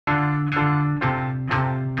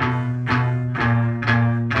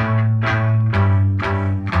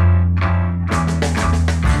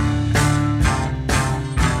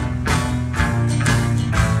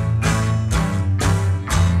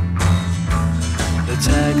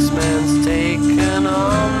postman's taken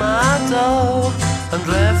all my dough and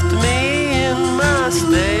left me in my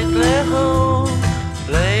stately home,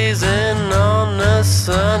 blazing on a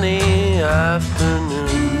sunny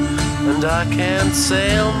afternoon. And I can't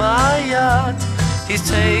sail my yacht, he's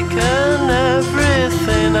taken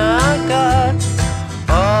everything I got.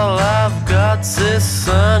 All I've got's this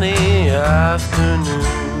sunny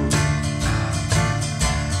afternoon.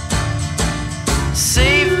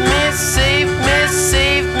 Save me, save me,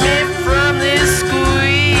 save me from this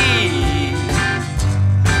squeeze.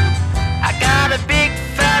 I got a big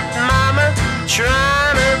fat mama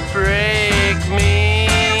trying to break me,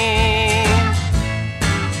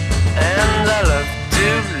 and I love to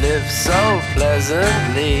live so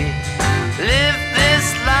pleasantly, live this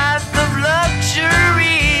life of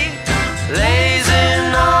luxury,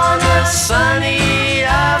 blazing on a sunny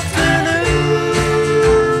afternoon.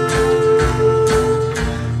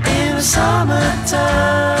 In the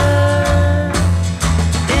summertime,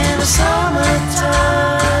 in the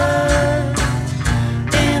summertime,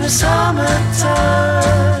 in the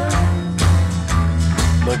summertime.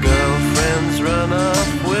 My girlfriend's run off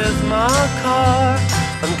with my car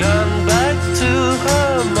and gone back to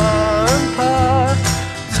her ma and pa,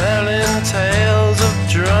 telling tales of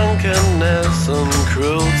drunkenness and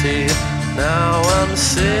cruelty. Now I'm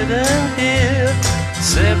sitting here,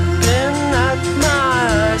 sipping at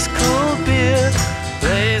my ice cold beer,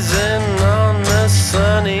 blazing on a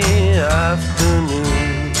sunny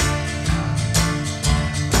afternoon.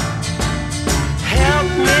 Help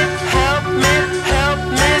me, help me, help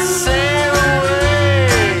me sail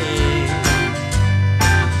away.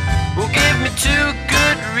 Well, give me 2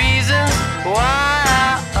 good reasons why I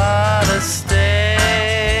ought to stay.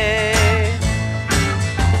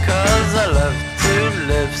 'Cause I love to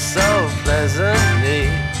live so pleasantly,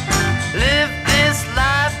 live this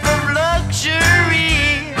life of luxury,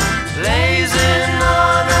 blazing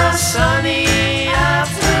on a sunny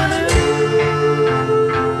afternoon.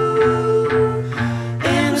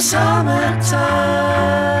 In the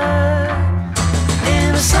summertime, in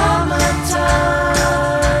the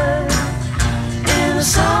summertime, in the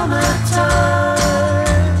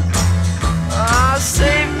summertime. Ah,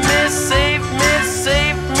 save me, save me,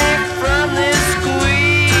 save me from this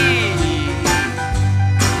squeeze.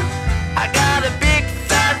 I got a big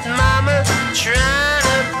fat mama trying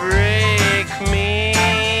to break me,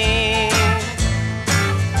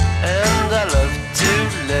 and I love to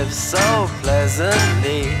live so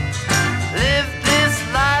pleasantly, live this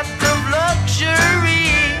life of luxury,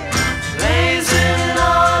 blazing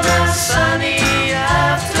on a sunny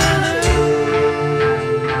afternoon.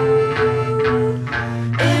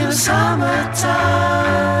 In the summertime.